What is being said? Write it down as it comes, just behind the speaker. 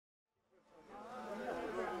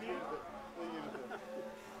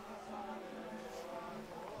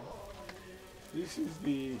This is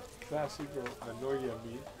the classical Anoia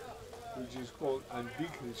meat, which is called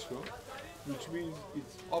Anticristo, which means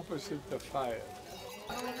it's opposite the fire.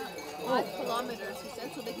 5 kilometers, he said,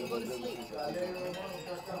 so they can go to sleep.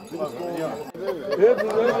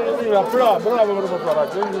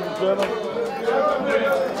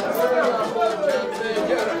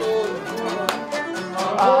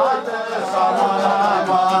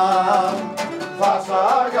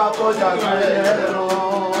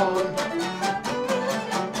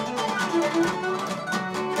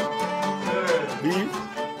 These,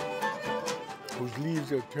 whose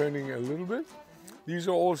leaves are turning a little bit, these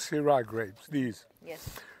are all Syrah grapes, these. Yes.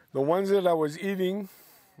 The ones that I was eating,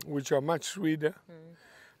 which are much sweeter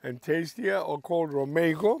and tastier, are called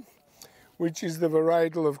Romego, which is the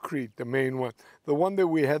varietal of Crete, the main one. The one that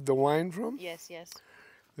we had the wine from? Yes, yes.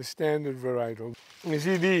 The standard varietal. You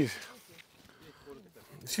see these?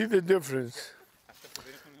 See the difference?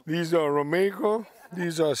 These are Romego,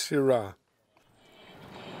 these are Syrah.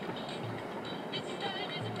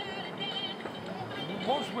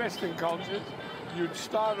 Most Western cultures, you'd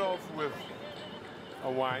start off with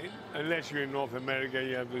a wine, unless you're in North America,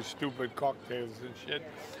 you have the stupid cocktails and shit.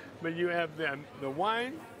 But you have the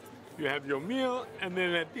wine, you have your meal, and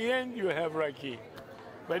then at the end you have raki.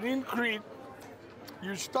 But in Crete,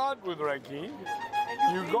 you start with raki,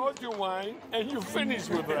 you go to wine, and you finish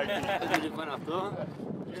with raki.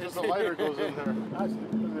 The lighter goes in there.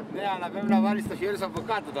 Ναι, αλλά πρέπει να βάλεις το χέρι σου από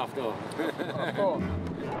κάτω το αυτό.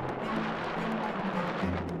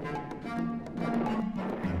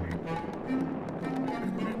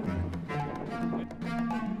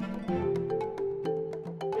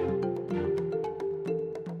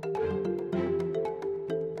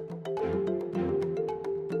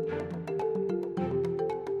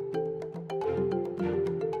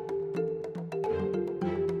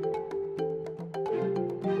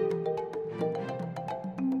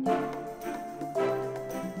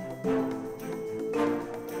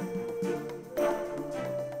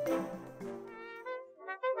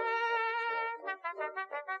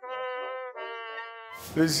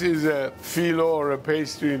 This is a phyllo or a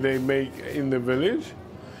pastry they make in the village.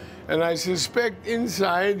 And I suspect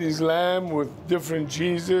inside is lamb with different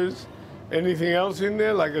cheeses. Anything else in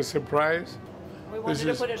there, like a surprise? We wanted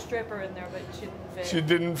to put a stripper in there, but she didn't fit. She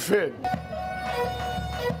didn't fit.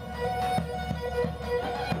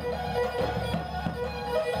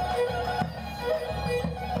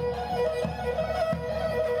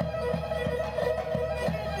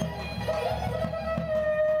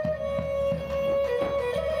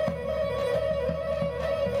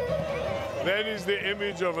 That is the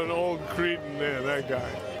image of an old Cretan there, that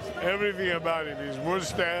guy. Everything about him, his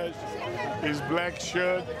mustache, his black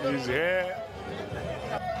shirt, his hair.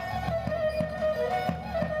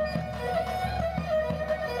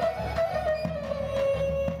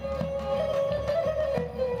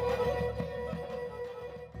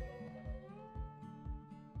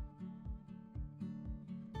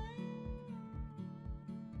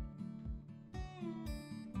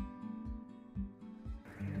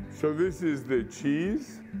 So this is the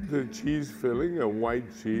cheese filling, a white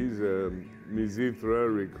cheese, a Mizithra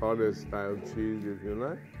ricotta style cheese, if you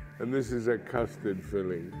like. And this is a custard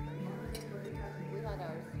filling. We had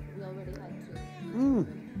ours. We already had 2. Isn't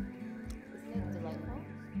it delightful?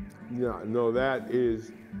 Yeah, no, that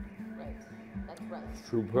is Right. That's right.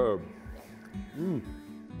 superb.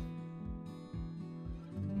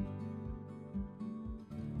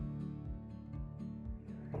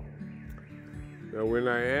 Now, when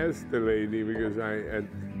I asked the lady, because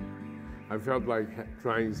I felt like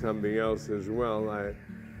trying something else as well, I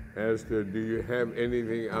asked her, do you have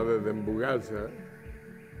anything other than bougaza?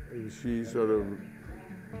 And she sort of,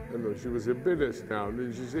 I don't know, she was a bit astounded.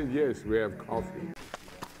 And she said, yes, we have coffee.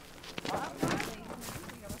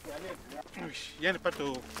 Γιάννη, πάρ'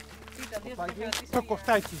 το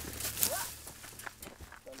κοφτάκι.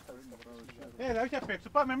 Έλα, όχι απ' έξω,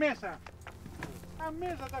 πάμε μέσα.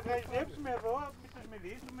 Μέσα τα γαϊδέψουμε εδώ, μην τους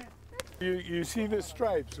μιλήσουμε. You see the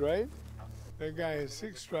stripes, right? That guy has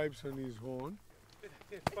 6 stripes on his horn.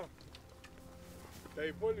 Τα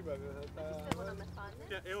υπόλοιπα δεν θα τα...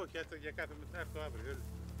 Όχι, για κάθε μετά το αύριο.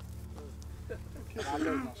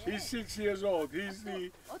 He's 6 years old. He's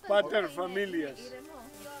the pater familias.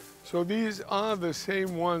 So these are the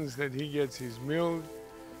same ones that he gets his milk,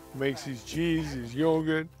 makes his cheese, his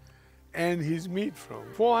yogurt, and his meat from.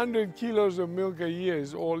 400 kilos of milk a year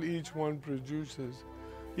is all each one produces.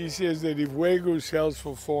 He says that if Wagyu sells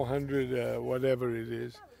for 400, whatever it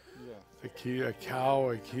is, a cow,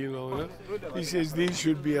 a kilo, he says these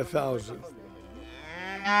should be 1,000.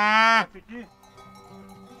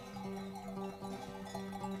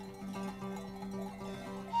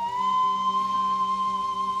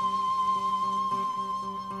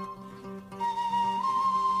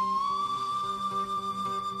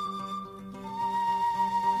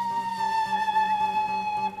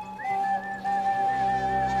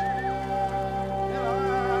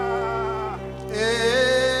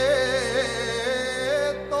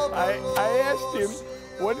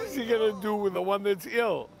 what is he going to do with the one that's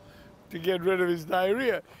ill to get rid of his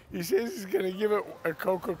diarrhea? He says he's going to give it a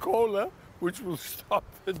Coca-Cola, which will stop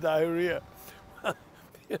the diarrhea.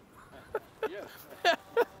 Yes.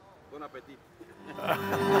 Bon appetit.